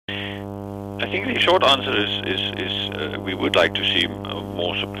I think the short answer is we would like to see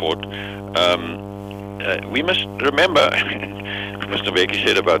more support. We must remember, Mr. Becky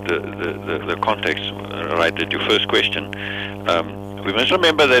said about the context right at your first question. We must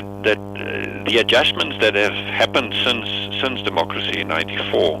remember that the adjustments that have happened since democracy in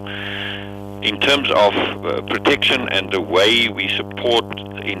 '94, in terms of protection and the way we support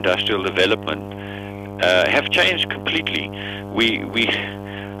industrial development, have changed completely.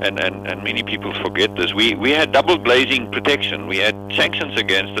 And many people forget this. We had double glazing protection. We had sanctions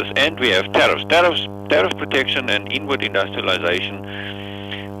against us, and we have tariffs. Tariff protection and inward industrialization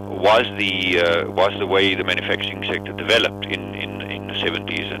was the way the manufacturing sector developed in the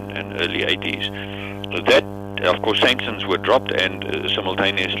 70s and early 80s. That, of course, sanctions were dropped, and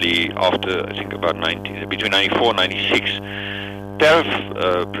simultaneously after, I think, about between 94 and 96, tariff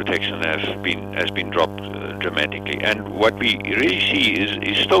protection has been dropped dramatically. And what we really see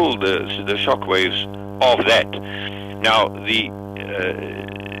is still the shock waves of that. Now, the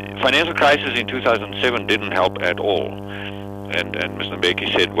financial crisis in 2007 didn't help at all. And Mr. Mbeki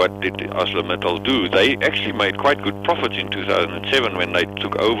said, what did ArcelorMittal do? They actually made quite good profits in 2007 when they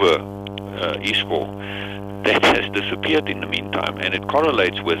took over ISCO. That has disappeared in the meantime, and it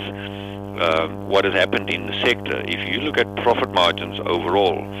correlates with what has happened in the sector. If you look at profit margins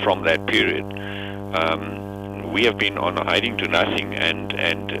overall from that period, we have been on a hiding to nothing, and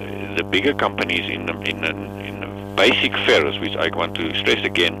the bigger companies in the basic ferrous, which I want to stress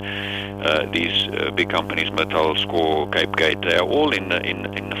again, these big companies, Mittal, Score, Cape Gate, they are all in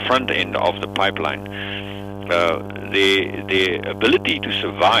the front end of the pipeline. Their ability to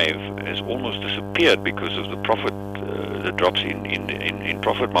survive has almost disappeared because of the drops in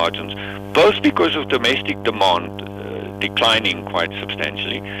profit margins, both because of domestic demand declining quite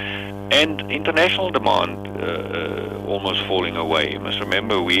substantially, and international demand almost falling away. You must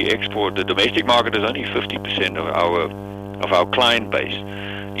remember, we export. The domestic market is only 50% of our client base.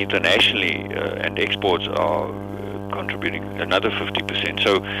 Internationally, and exports are contributing another 50%.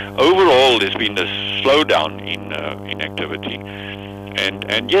 So overall, there's been a slowdown in activity,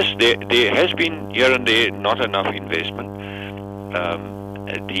 and yes, there has been here and there not enough investment.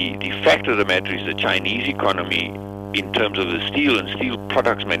 The fact of the matter is the Chinese economy, in terms of the steel and steel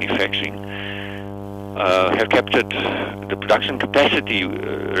products manufacturing, have captured the production capacity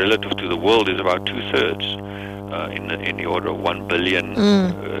relative to the world is about 2/3, in the order of 1 billion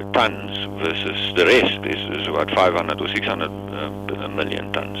tons, versus the rest is about 500 or 600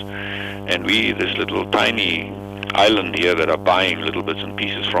 million tons. And we, this little tiny island here, that are buying little bits and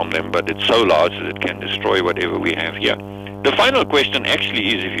pieces from them, but it's so large that it can destroy whatever we have here. The final question actually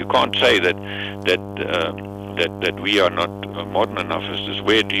is, if you can't say that we are not modern enough, is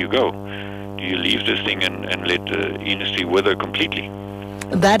where do you go? Do you leave this thing and let the industry wither completely?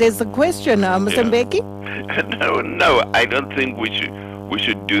 That is the question, Mr. Mbeki. No, I don't think we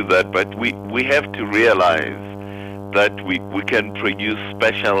should do that. But we have to realize that we can produce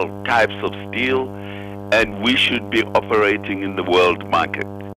special types of steel, and we should be operating in the world market.